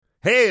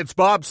Hey, it's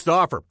Bob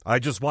Stauffer. I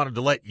just wanted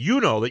to let you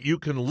know that you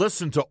can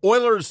listen to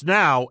Oilers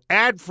Now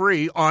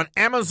ad-free on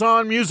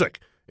Amazon Music,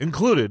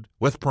 included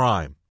with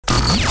Prime.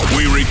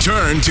 We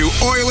return to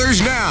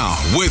Oilers Now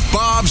with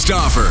Bob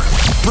Stauffer.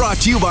 Brought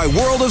to you by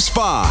World of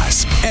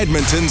Spas,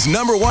 Edmonton's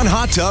 #1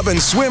 hot tub and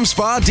swim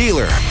spa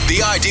dealer.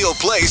 The ideal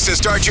place to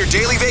start your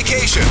daily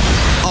vacation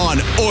on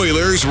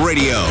Oilers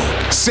Radio.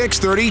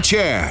 6:30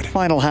 CHED.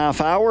 Final half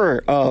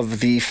hour of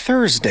the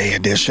Thursday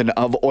edition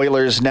of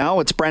Oilers Now.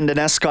 It's Brendan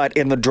Escott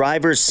in the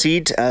driver's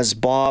seat as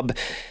Bob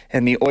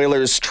and the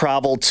Oilers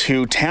travel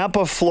to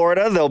Tampa,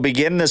 Florida. They'll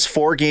begin this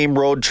 4-game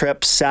road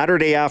trip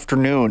Saturday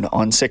afternoon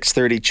on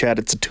 6:30 CHED.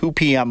 It's a 2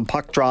 p.m.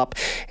 puck drop,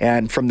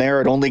 and from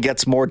there it only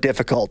gets more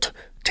difficult.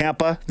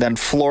 Tampa, then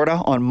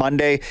Florida on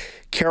Monday,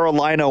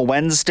 Carolina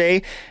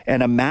Wednesday,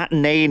 and a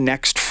matinee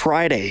next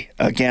Friday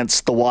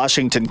against the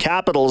Washington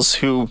Capitals,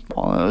 who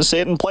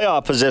sit in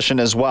playoff position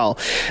as well.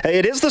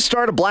 It is the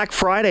start of Black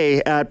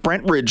Friday at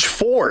Brentridge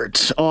Ford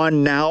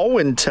on now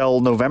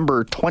until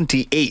November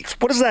 28th.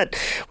 What does that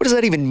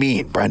even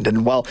mean,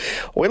 Brendan? Well,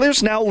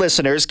 Oilers Now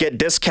listeners get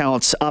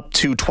discounts up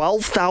to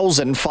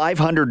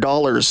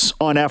 $12,500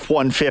 on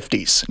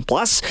F-150s.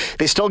 Plus,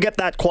 they still get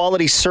that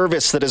quality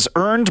service that has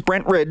earned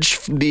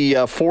Brentridge the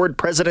Ford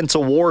President's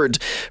Award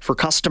for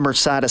customer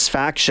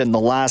satisfaction the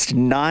last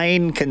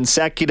 9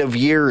 consecutive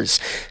years.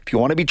 If you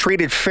want to be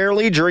treated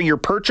fairly during your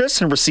purchase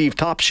and receive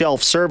top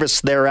shelf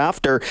service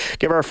thereafter,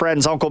 give our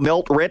friends Uncle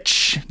Milt,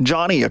 Rich,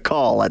 Johnny a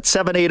call at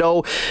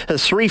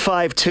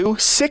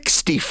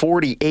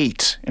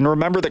 780-352-6048. And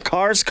remember, the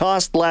cars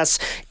cost less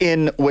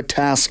in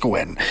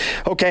Wetaskiwin.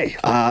 Okay,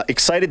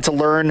 excited to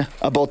learn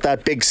about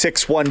that big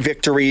 6-1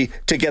 victory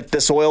to get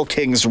this Oil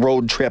Kings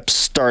road trip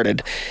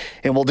started.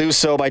 And we'll do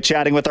so by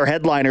chatting with our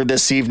headliner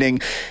this evening,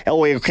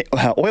 Oil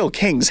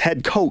Kings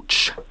head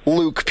coach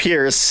Luke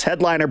Pierce.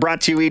 Headliner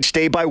brought to you each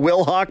day by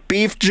Wilhauk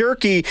Beef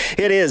Jerky.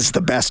 It is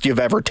the best you've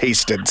ever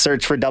tasted.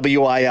 Search for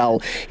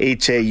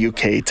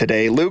WILHAUK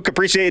today. Luke,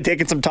 appreciate you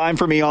taking some time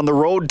for me on the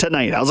road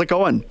tonight. How's it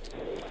going?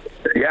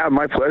 Yeah,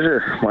 my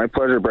pleasure. My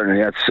pleasure, Brendan.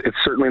 Yeah, it's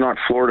certainly not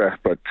Florida,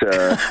 but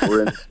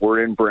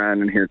we're in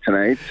Brandon here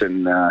tonight,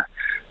 and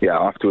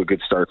off to a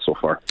good start so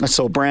far.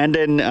 So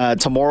Brandon,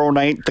 tomorrow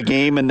night the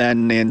game, and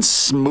then in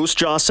Moose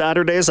Jaw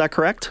Saturday. Is that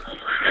correct?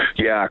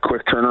 Yeah,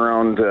 quick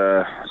turnaround.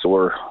 So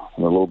we're a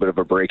little bit of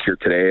a break here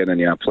today, and then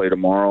play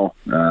tomorrow.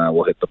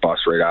 We'll hit the bus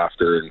right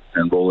after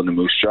and roll into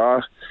Moose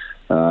Jaw.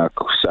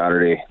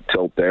 Saturday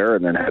tilt there,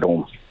 and then head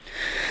home.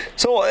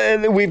 So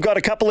we've got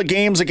a couple of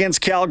games against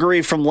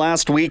Calgary from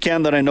last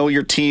weekend that I know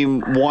your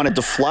team wanted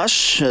to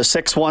flush. A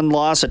 6-1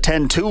 loss, a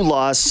 10-2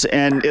 loss,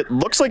 and it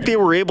looks like they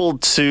were able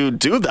to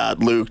do that,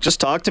 Luke. Just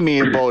talk to me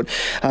about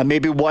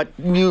maybe what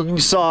you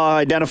saw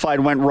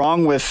identified went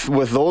wrong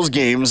with those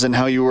games and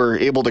how you were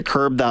able to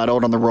curb that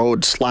out on the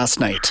road last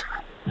night.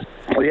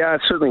 Well, yeah,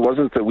 it certainly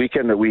wasn't the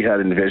weekend that we had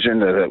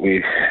envisioned. That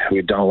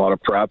we'd done a lot of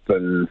prep,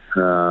 and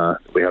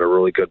we had a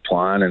really good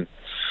plan, and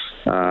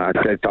I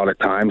thought at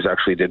times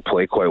actually did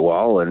play quite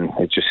well, and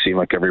it just seemed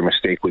like every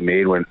mistake we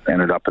made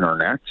ended up in our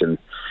net, and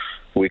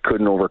we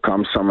couldn't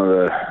overcome some of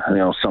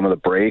the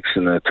breaks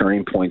and the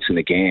turning points in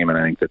the game, and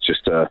I think that's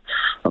just a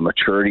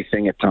maturity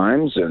thing at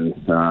times. And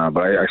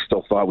but I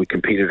still thought we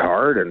competed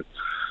hard, and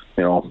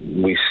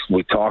we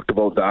talked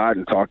about that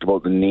and talked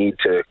about the need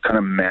to kind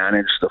of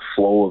manage the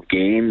flow of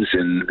games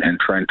and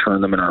try and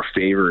turn them in our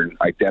favor and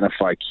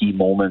identify key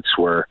moments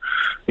where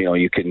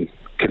you can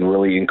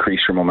really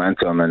increase your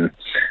momentum, and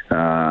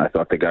I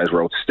thought the guys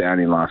were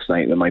outstanding last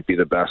night. That might be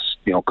the best,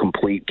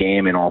 complete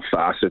game in all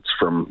facets,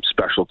 from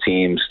special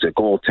teams to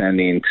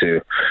goaltending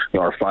to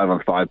our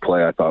 5-on-5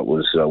 play. I thought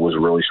was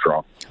really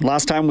strong.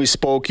 Last time we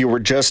spoke, you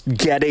were just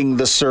getting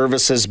the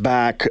services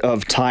back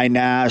of Ty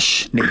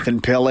Nash,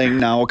 Nathan Pilling.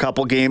 Now a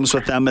couple games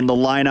with them in the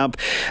lineup.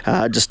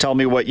 Just tell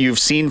me what you've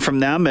seen from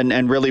them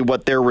and really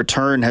what their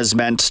return has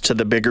meant to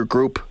the bigger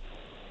group.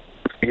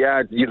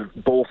 Yeah,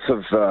 both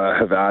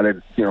have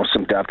added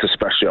some depth,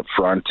 especially up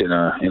front in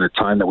a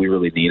time that we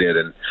really needed.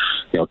 And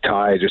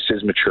Ty, just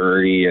his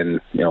maturity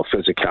and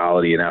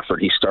physicality and effort.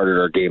 He started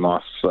our game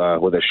off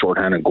with a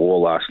shorthanded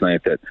goal last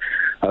night that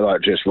I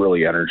thought just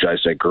really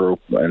energized that group.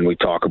 And we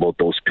talk about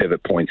those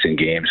pivot points in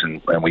games, and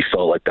we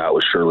felt like that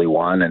was surely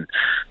one. And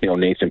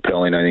Nathan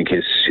Pilling, I think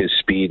his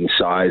speed and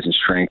size and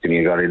strength, and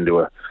he got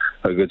into a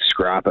good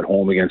scrap at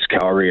home against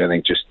Calgary. I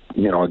think just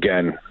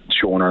again,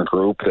 showing our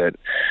group that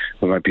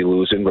we might be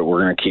losing, but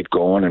we're going to keep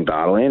going and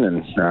battling.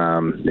 And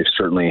they've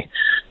certainly,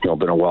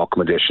 been a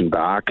welcome addition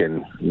back.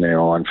 And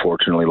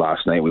unfortunately,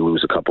 last night we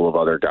lose a couple of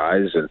other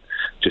guys, and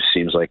just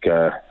seems like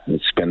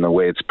it's been the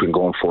way it's been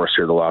going for us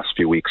here the last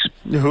few weeks.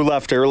 Who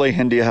left early,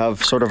 and do you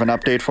have sort of an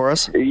update for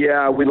us?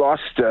 Yeah, we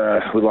lost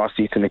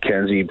Ethan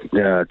McKenzie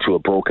to a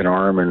broken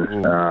arm,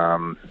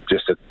 and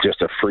just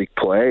a freak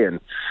play. And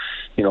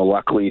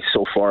luckily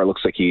so far it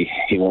looks like he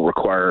won't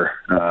require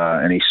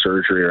any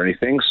surgery or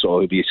anything, so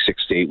it'll be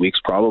 6 to 8 weeks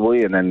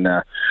probably. And then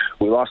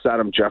we lost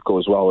Adam Jecko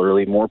as well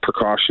early, more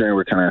precautionary.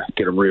 We're kind of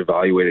get him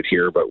reevaluated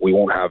here, but we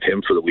won't have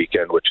him for the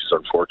weekend, which is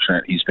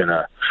unfortunate. He's been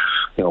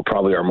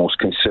probably our most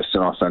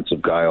consistent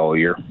offensive guy all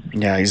year.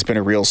 Yeah, he's been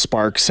a real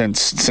spark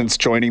since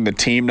joining the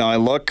team. Now I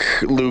look,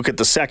 Luke, at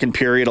the second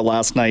period of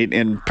last night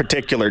in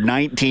particular,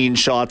 19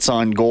 shots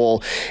on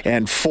goal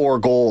and 4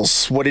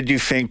 goals. What did you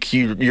think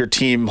your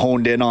team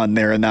honed in on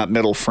there in that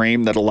middle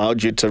frame that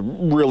allowed you to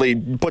really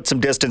put some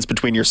distance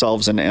between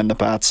yourselves and the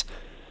Pats?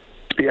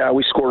 Yeah,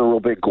 we scored a real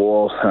big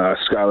goal.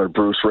 Skylar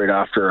Bruce right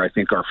after, I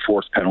think, our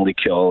 4th penalty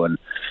kill. And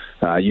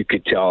you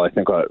could tell, I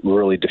think, it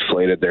really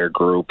deflated their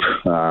group.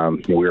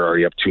 We were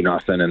already up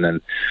 2-0. And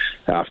then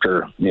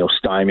after,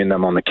 stymieing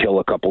them on the kill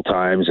a couple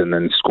times and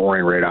then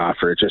scoring right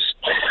after, it just,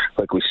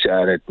 like we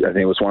said, I think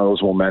it was one of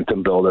those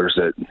momentum builders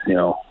that,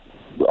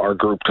 our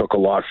group took a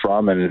lot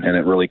from and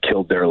it really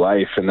killed their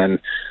life. And then,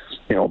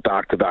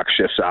 back-to-back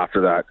shifts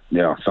after that,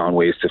 found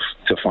ways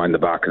to find the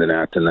back of the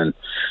net and then,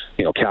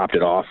 capped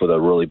it off with a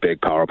really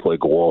big power play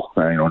goal,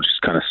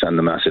 just kind of send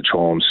the message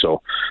home.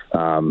 So,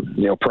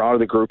 proud of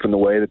the group in the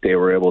way that they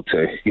were able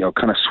to,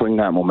 kind of swing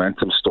that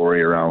momentum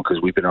story around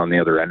because we've been on the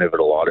other end of it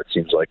a lot, it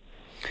seems like.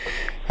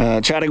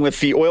 Chatting with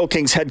the Oil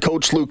Kings head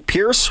coach Luke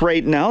Pierce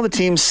right now. The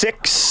team's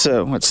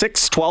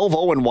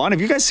 6-12-0-1.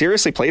 Have you guys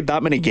seriously played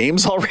that many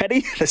games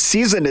already? The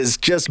season is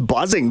just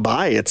buzzing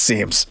by, it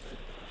seems.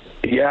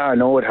 Yeah, I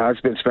know it has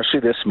been,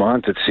 especially this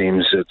month. It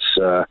seems it's,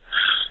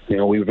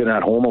 we've been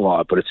at home a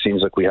lot, but it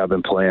seems like we have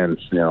been playing,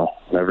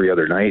 every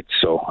other night.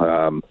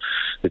 So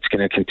it's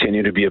going to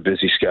continue to be a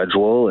busy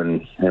schedule,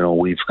 and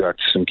we've got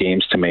some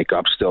games to make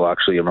up still,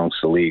 actually, amongst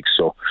the league.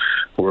 So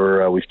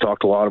we've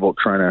talked a lot about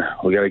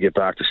we got to get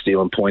back to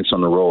stealing points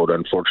on the road.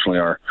 Unfortunately,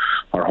 our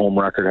home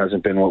record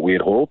hasn't been what we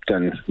had hoped,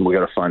 and we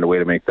got to find a way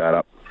to make that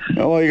up.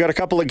 Well, you got a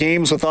couple of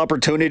games with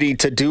opportunity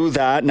to do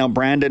that. Now,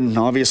 Brandon,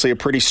 obviously a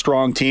pretty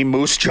strong team.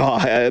 Moose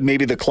Jaw,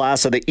 maybe the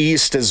class of the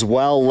East as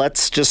well.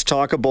 Let's just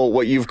talk about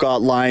what you've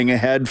got lying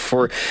ahead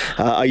for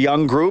a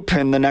young group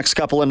in the next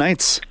couple of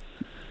nights.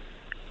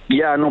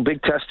 Yeah, no,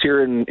 big test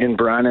here in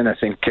Brandon. I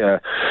think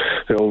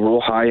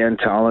real high-end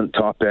talent,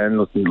 top end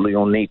with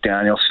Nate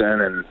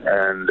Danielson,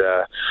 and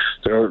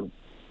they're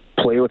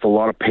play with a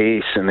lot of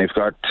pace, and they've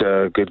got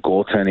good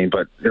goaltending,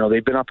 but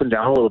they've been up and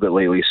down a little bit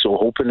lately, so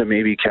hoping to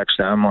maybe catch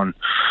them on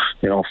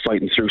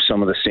fighting through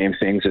some of the same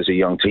things as a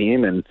young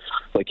team. And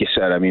like you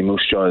said, I mean,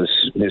 Moose Jaw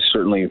is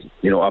certainly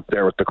up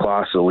there with the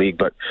class of the league,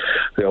 but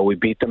we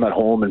beat them at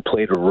home and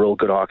played a real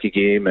good hockey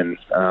game, and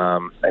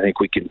I think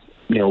we can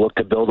look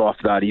to build off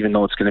that, even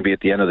though it's going to be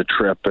at the end of the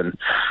trip, and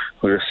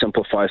we're going to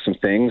simplify some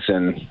things,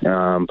 and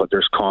but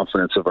there's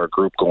confidence of our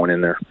group going in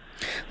there.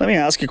 Let me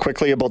ask you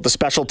quickly about the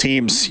special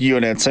teams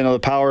units. I know the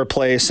power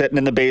play sitting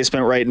in the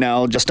basement right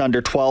now, just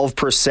under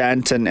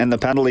 12%, and the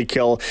penalty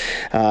kill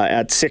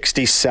at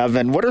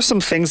 67%. What are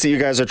some things that you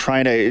guys are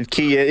trying to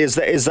key? Is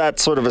that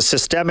sort of a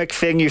systemic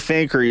thing, you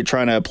think, or are you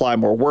trying to apply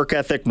more work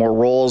ethic, more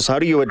roles? How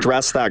do you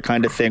address that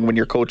kind of thing when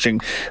you're coaching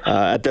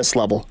at this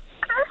level?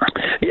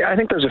 Yeah, I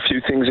think there's a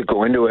few things that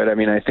go into it. I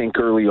mean, I think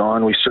early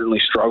on we certainly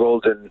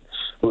struggled, and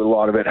a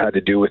lot of it had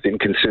to do with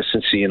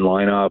inconsistency in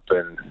lineup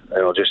and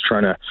just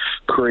trying to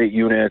create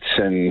units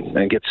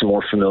and get some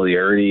more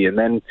familiarity. And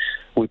then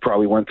we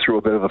probably went through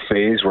a bit of a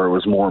phase where it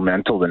was more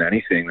mental than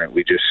anything, that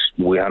we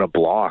had a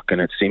block, and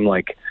it seemed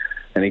like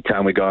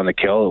anytime we got on the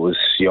kill,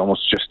 you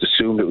almost just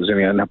assumed it was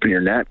going to end up in your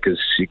net because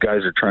you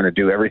guys are trying to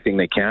do everything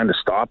they can to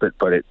stop it,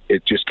 but it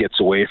just gets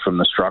away from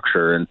the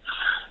structure. And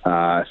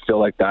I feel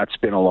like that's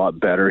been a lot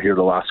better here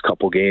the last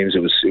couple games. It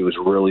was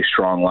really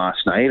strong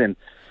last night, and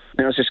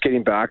it's just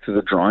getting back to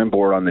the drawing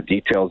board on the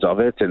details of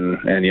it, and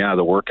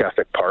the work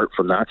ethic part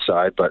from that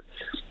side. But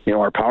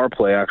our power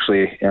play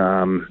actually,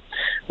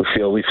 we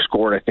feel we've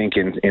scored, I think,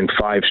 in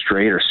 5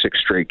 straight or 6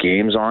 straight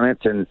games on it,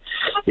 and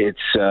it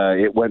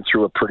went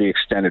through a pretty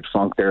extended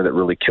funk there that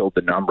really killed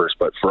the numbers.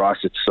 But for us,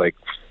 it's like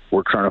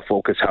we're trying to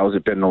focus how's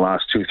it been the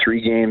last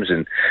 2-3 games,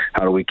 and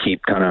how do we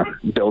keep kind of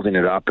building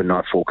it up and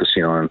not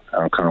focusing on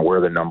kind of where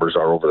the numbers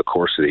are over the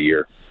course of the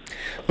year.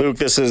 Luke,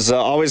 this is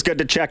always good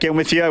to check in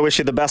with you. I wish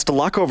you the best of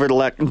luck over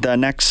the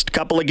next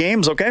couple of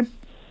games, okay?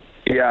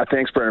 Yeah,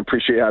 thanks, Brendan.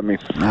 Appreciate you having me.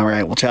 All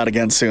right, we'll chat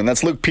again soon.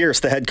 That's Luke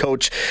Pierce, the head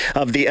coach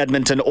of the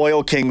Edmonton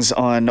Oil Kings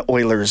on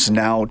Oilers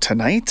Now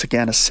tonight.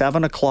 Again, a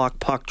 7 o'clock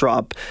puck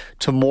drop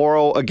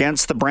tomorrow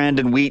against the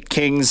Brandon Wheat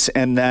Kings,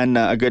 and then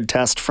a good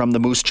test from the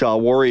Moose Jaw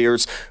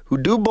Warriors, who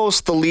do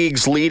boast the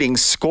league's leading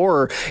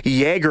scorer,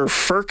 Jaeger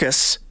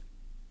Furcus.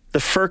 The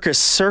Furcus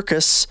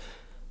Circus,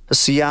 a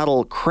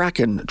Seattle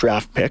Kraken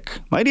draft pick.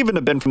 Might even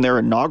have been from their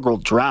inaugural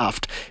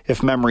draft,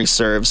 if memory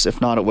serves.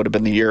 If not, it would have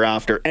been the year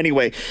after.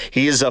 Anyway,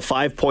 he is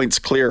 5 points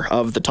clear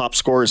of the top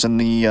scorers in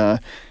the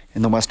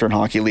in the Western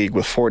Hockey League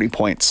with 40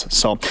 points.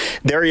 So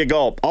there you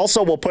go.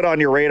 Also, we'll put on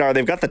your radar,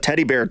 they've got the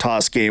teddy bear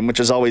toss game, which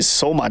is always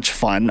so much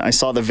fun. I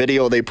saw the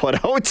video they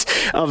put out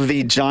of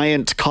the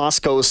giant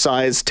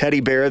Costco-sized teddy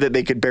bear that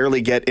they could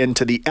barely get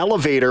into the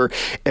elevator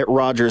at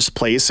Rogers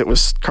Place. It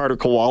was Carter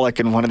Kowalik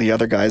and one of the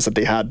other guys that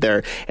they had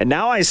there. And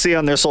now I see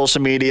on their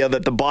social media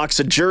that the box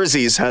of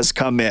jerseys has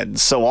come in.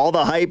 So all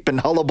the hype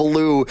and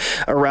hullabaloo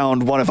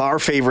around one of our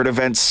favorite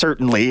events,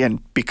 certainly,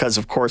 and because,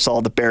 of course,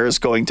 all the Bears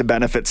going to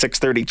benefit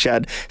 630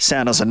 Ched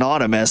Santa's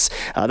Anonymous.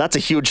 That's a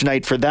huge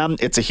night for them.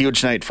 It's a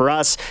huge night for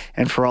us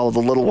and for all of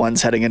the little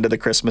ones heading into the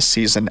Christmas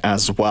season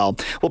as well.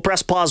 We'll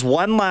press pause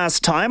one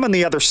last time. On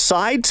the other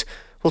side,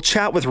 we'll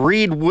chat with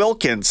Reed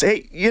Wilkins.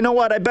 Hey, you know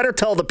what? I better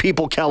tell the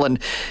people, Kellen,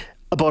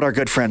 about our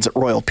good friends at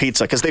Royal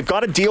Pizza, because they've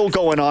got a deal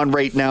going on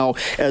right now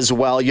as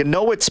well. You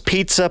know, it's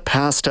pizza,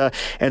 pasta,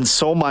 and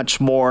so much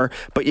more,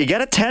 but you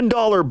get a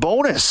 $10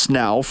 bonus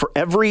now for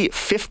every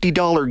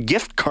 $50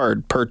 gift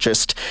card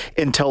purchased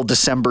until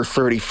December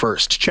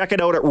 31st. Check it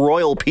out at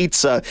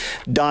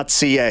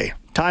royalpizza.ca.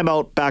 Time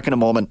out. Back in a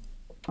moment.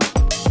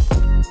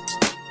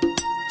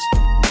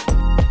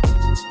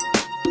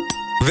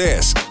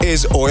 This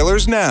is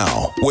Oilers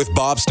Now with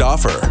Bob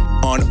Stauffer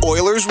on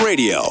Oilers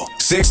Radio,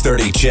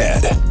 630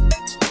 Ched.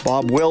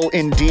 Bob will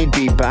indeed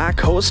be back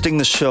hosting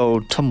the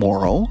show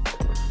tomorrow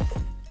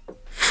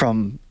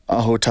from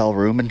a hotel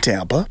room in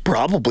Tampa.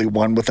 Probably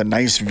one with a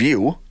nice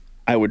view,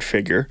 I would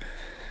figure.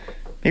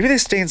 Maybe they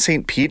stay in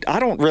St. Pete. I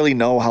don't really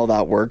know how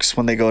that works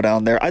when they go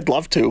down there. I'd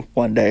love to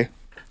one day.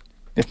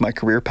 If my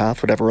career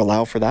path would ever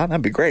allow for that,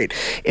 that'd be great.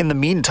 In the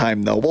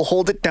meantime, though, we'll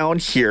hold it down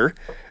here.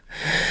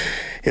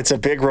 It's a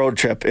big road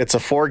trip. It's a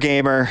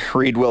 4-gamer,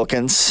 Reed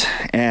Wilkins,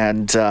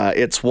 and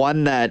it's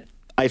one that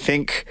I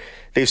think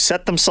they've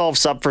set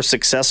themselves up for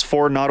success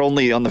for, not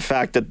only on the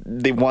fact that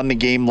they won the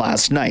game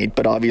last night,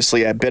 but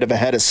obviously a bit of a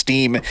head of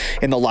steam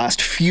in the last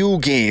few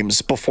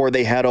games before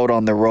they head out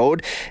on the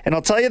road. And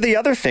I'll tell you the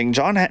other thing,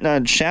 John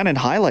Shannon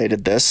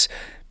highlighted this,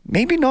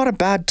 maybe not a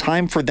bad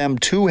time for them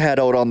to head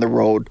out on the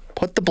road,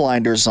 put the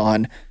blinders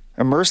on,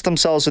 immerse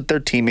themselves with their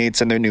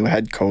teammates and their new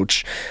head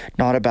coach.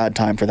 Not a bad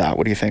time for that.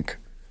 What do you think?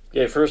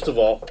 Okay, first of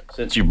all,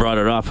 since you brought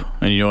it up,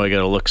 and you know I got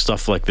to look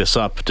stuff like this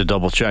up to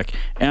double check,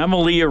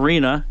 Amalie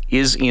Arena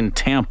is in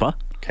Tampa.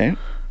 Okay.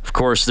 Of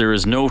course, there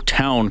is no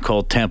town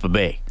called Tampa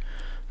Bay.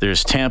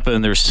 There's Tampa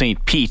and there's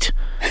St. Pete,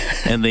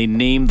 and they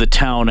name the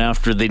town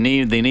after they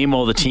name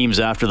all the teams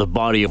after the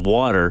body of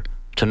water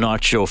to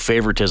not show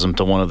favoritism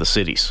to one of the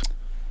cities.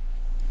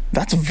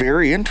 That's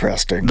very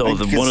interesting. Though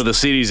one of the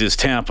cities is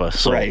Tampa,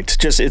 so. Right.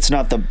 Just it's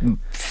not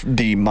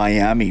the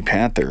Miami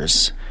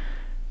Panthers.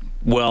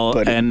 Well,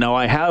 and now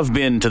I have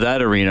been to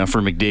that arena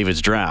for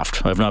McDavid's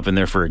draft. I've not been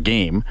there for a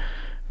game,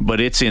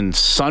 but it's in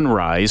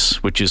Sunrise,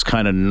 which is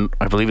kind of,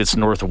 I believe it's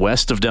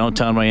northwest of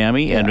downtown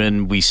Miami, and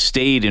then we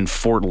stayed in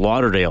Fort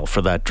Lauderdale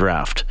for that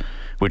draft,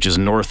 which is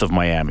north of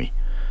Miami.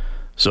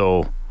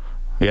 So,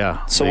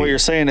 yeah. So what you're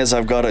saying is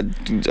I've got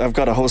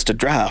to host a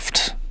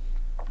draft.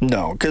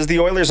 No, because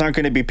the Oilers aren't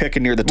going to be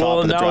picking near the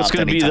top of the draft. Well, now it's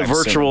going to be the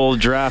virtual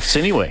drafts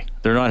anyway.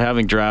 They're not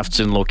having drafts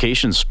in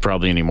locations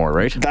probably anymore,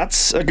 right?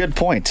 That's a good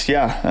point,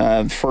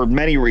 yeah. For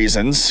many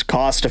reasons.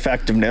 Cost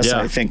effectiveness,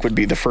 I think, would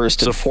be the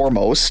first and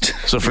foremost.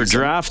 So for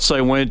drafts,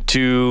 I went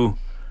to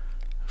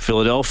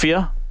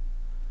Philadelphia,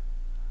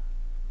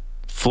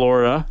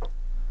 Florida,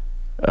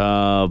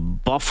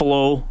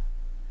 Buffalo,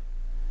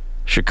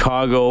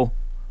 Chicago,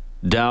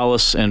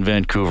 Dallas, and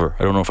Vancouver.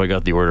 I don't know if I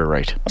got the order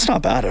right. That's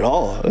not bad at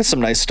all. There's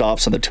some nice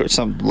stops on the tour,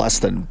 some less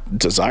than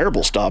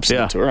desirable stops on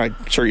the tour. I'm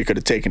sure you could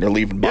have taken or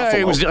leave in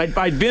Buffalo.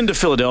 I'd been to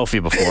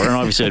Philadelphia before, and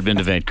obviously I'd been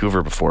to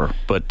Vancouver before,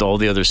 but all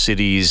the other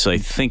cities I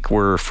think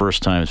were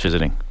first times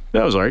visiting.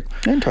 That was all right.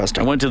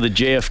 Interesting. I went to the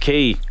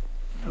JFK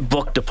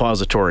book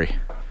depository.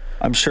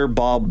 I'm sure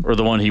Bob... Or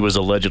the one he was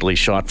allegedly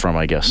shot from,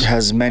 I guess.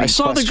 Has many I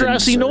saw the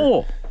grassy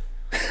knoll.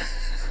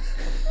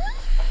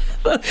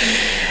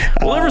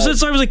 Well, ever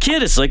since I was a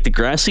kid, it's like the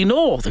grassy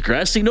knoll. The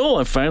grassy knoll.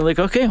 I'm finally like,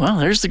 okay, well,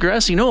 there's the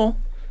grassy knoll.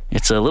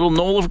 It's a little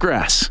knoll of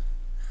grass.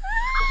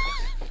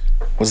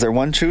 Was there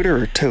one shooter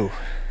or two?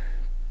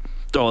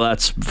 Oh,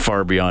 that's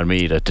far beyond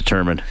me to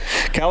determine.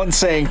 Kellen's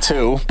saying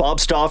two. Bob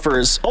Stauffer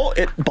is...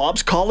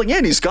 Bob's calling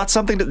in. He's got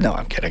something to... No,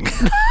 I'm kidding.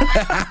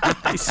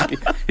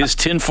 His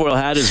tinfoil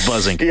hat is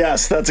buzzing.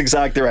 Yes, that's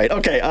exactly right.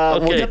 Okay,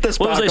 we'll get this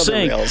back on the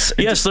rails.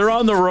 Yes, they're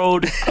on the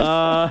road.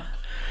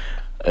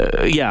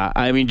 Yeah,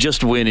 I mean,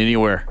 just win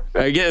anywhere.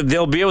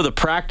 They'll be able to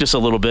practice a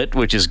little bit,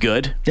 which is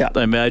good. Yeah.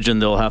 I imagine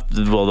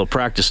they'll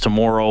practice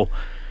tomorrow.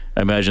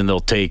 I imagine they'll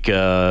take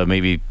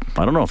maybe,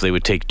 I don't know if they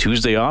would take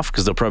Tuesday off,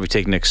 because they'll probably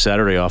take next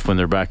Saturday off when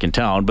they're back in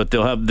town, but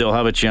they'll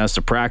have a chance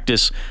to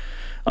practice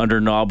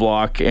under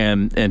Knobloch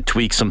and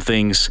tweak some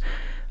things.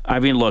 I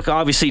mean, look,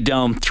 obviously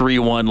down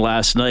 3-1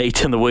 last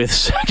night, and the way the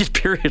second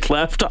period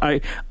left,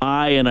 I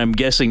and I'm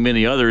guessing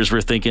many others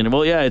were thinking,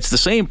 well, yeah, it's the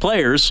same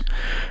players,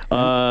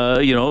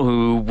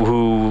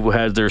 who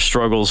had their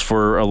struggles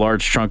for a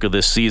large chunk of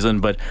this season,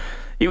 but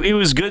it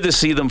was good to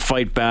see them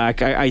fight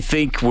back. I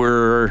think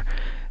we're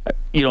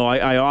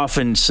I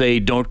often say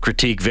don't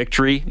critique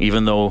victory,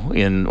 even though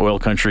in oil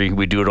country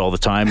we do it all the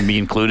time, me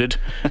included.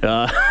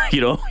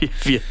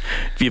 If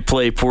you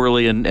play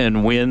poorly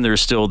and win,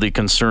 there's still the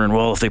concern,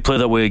 well, if they play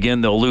that way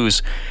again, they'll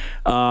lose.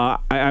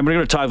 I'm going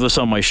to talk this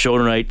on my show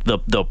tonight,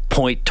 the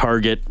point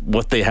target,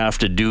 what they have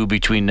to do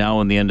between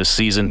now and the end of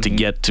season to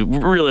get to,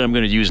 really I'm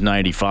going to use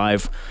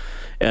 95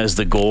 as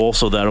the goal,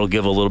 so that'll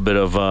give a little bit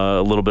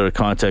of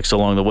context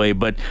along the way.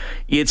 But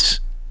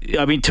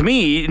to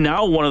me,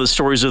 now one of the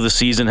stories of the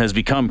season has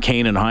become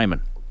Kane and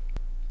Hyman.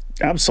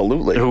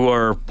 Absolutely. Who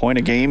are point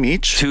a game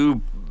each.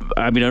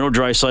 I know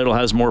Draisaitl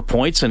has more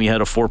points, and he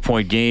had a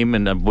 4-point game,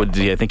 and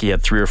I think he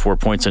had 3 or 4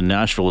 points in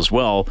Nashville as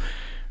well.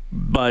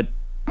 But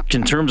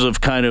in terms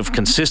of kind of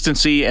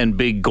consistency and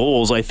big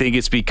goals, I think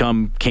it's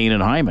become Kane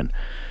and Hyman.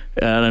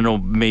 And I know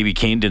maybe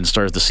Kane didn't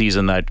start the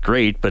season that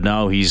great, but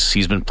now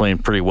he's been playing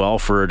pretty well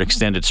for an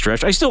extended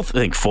stretch. I still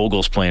think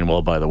Fogel's playing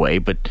well, by the way,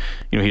 but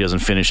he doesn't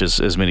finish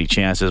as many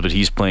chances, but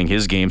he's playing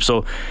his game.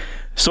 So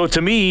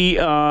to me,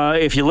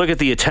 if you look at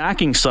the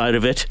attacking side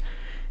of it,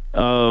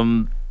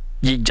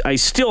 I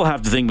still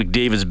have to think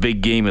McDavid's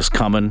big game is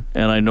coming,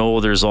 and I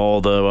know there's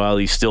all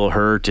he's still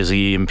hurt. Is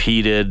he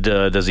impeded?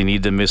 Does he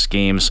need to miss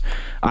games?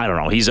 I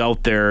don't know. He's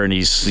out there, and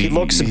he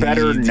looks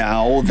better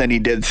now than he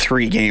did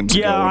 3 games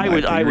ago. Yeah,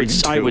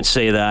 I would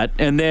say that.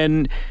 And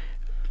then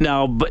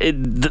now, but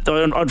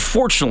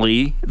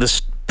unfortunately,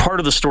 this part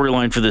of the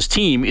storyline for this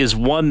team is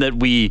one that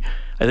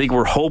I think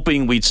we're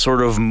hoping we'd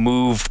sort of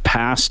move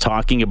past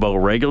talking about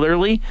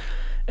regularly,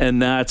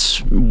 and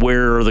that's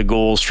where are the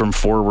goals from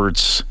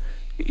forwards.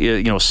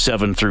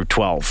 7 through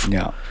 12.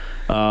 Yeah.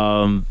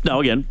 Now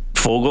again,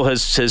 Fogel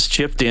has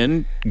chipped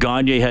in.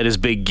 Gagne had his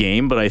big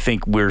game, but I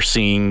think we're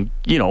seeing,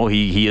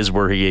 he is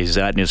where he is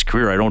at in his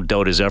career. I don't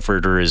doubt his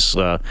effort or his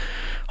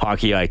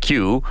hockey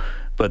IQ,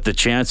 but the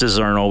chances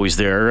aren't always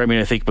there.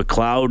 I think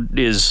McLeod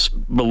is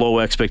below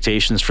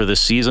expectations for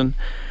this season,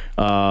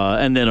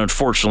 and then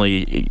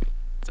unfortunately.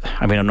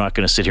 I'm not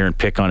going to sit here and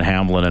pick on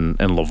Hamlin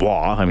and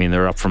Lavoie.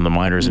 They're up from the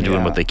minors and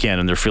doing what they can,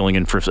 and they're filling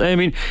in for...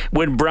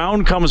 when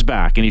Brown comes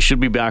back, and he should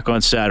be back on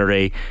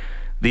Saturday,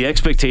 the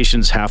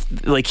expectations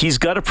he's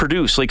got to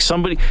produce. Like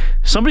somebody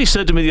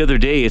said to me the other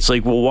day, it's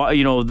like, well,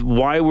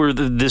 why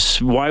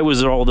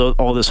was there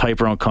all this hype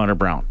around Connor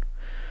Brown?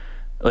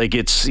 Like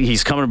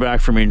he's coming back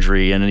from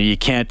injury, and you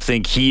can't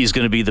think he's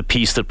going to be the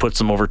piece that puts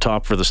them over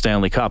top for the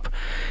Stanley Cup.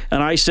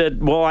 And I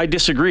said, well, I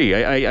disagree.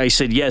 I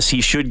said, yes,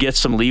 he should get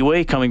some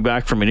leeway coming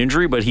back from an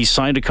injury, but he's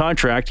signed a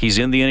contract. He's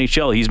in the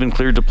NHL. He's been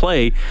cleared to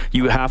play.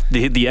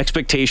 The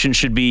expectation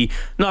should be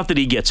not that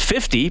he gets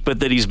 50, but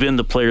that he's been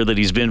the player that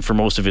he's been for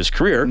most of his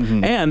career,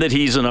 and that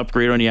he's an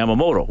upgrade on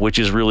Yamamoto, which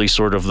is really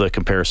sort of the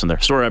comparison there.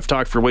 Sorry, I've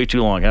talked for way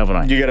too long, haven't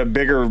I? You get a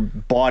bigger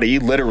body,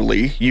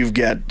 literally. You've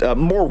got a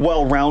more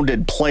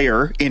well-rounded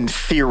player in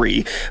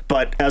theory,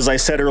 but as I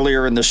said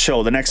earlier in the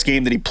show, the next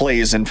game that he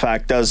plays, in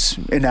fact, does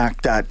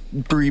enact that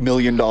 $3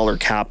 million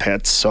cap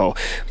hit. So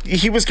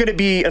he was going to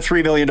be a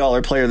 $3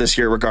 million player this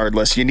year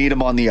regardless. You need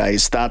him on the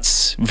ice.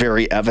 That's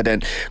very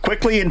evident.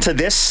 Quickly into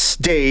this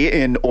day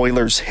in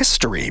Oilers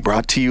history,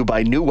 brought to you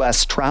by New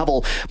West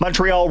Travel.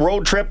 Montreal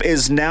road trip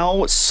is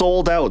now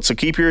sold out, so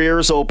keep your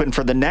ears open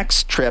for the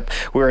next trip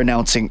we're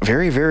announcing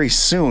very, very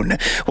soon.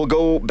 We'll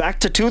go back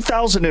to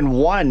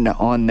 2001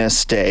 on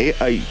this day,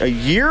 a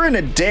year and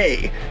a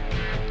day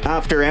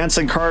after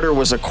Anson Carter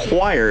was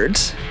acquired.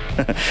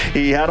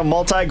 He had a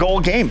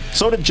multi-goal game.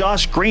 So did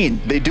Josh Green.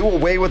 They do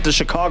away with the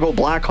Chicago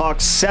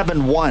Blackhawks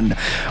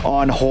 7-1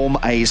 on home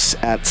ice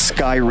at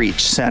Skyreach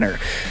Center.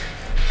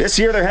 This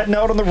year they're heading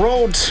out on the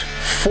road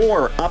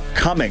for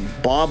upcoming.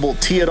 Bob will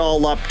tee it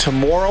all up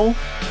tomorrow.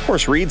 Of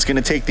course, Reed's going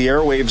to take the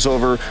airwaves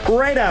over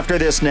right after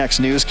this next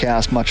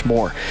newscast. Much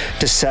more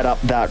to set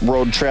up that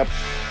road trip.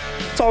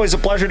 It's always a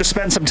pleasure to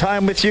spend some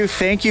time with you.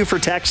 Thank you for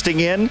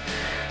texting in.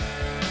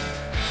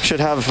 Should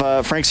have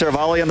Frank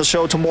Saravalli on the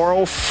show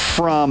tomorrow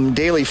from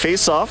Daily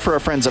Faceoff for our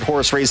friends at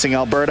Horse Racing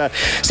Alberta.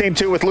 Same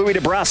too with Louis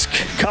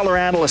DeBrusque, color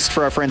analyst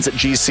for our friends at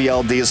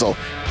GCL Diesel.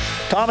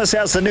 Thomas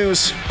has the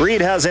news. Reed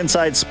has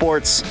Inside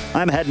Sports.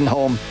 I'm heading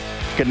home.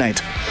 Good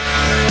night.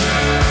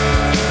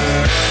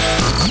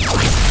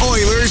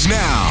 Oilers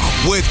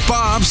Now with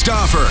Bob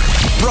Stauffer.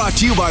 Brought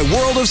to you by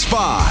World of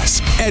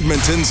Spas,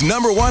 Edmonton's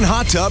 #1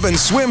 hot tub and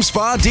swim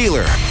spa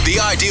dealer. The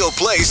ideal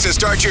place to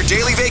start your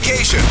daily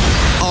vacation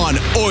on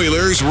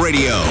Oilers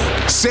Radio.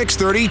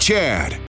 630 CHAD.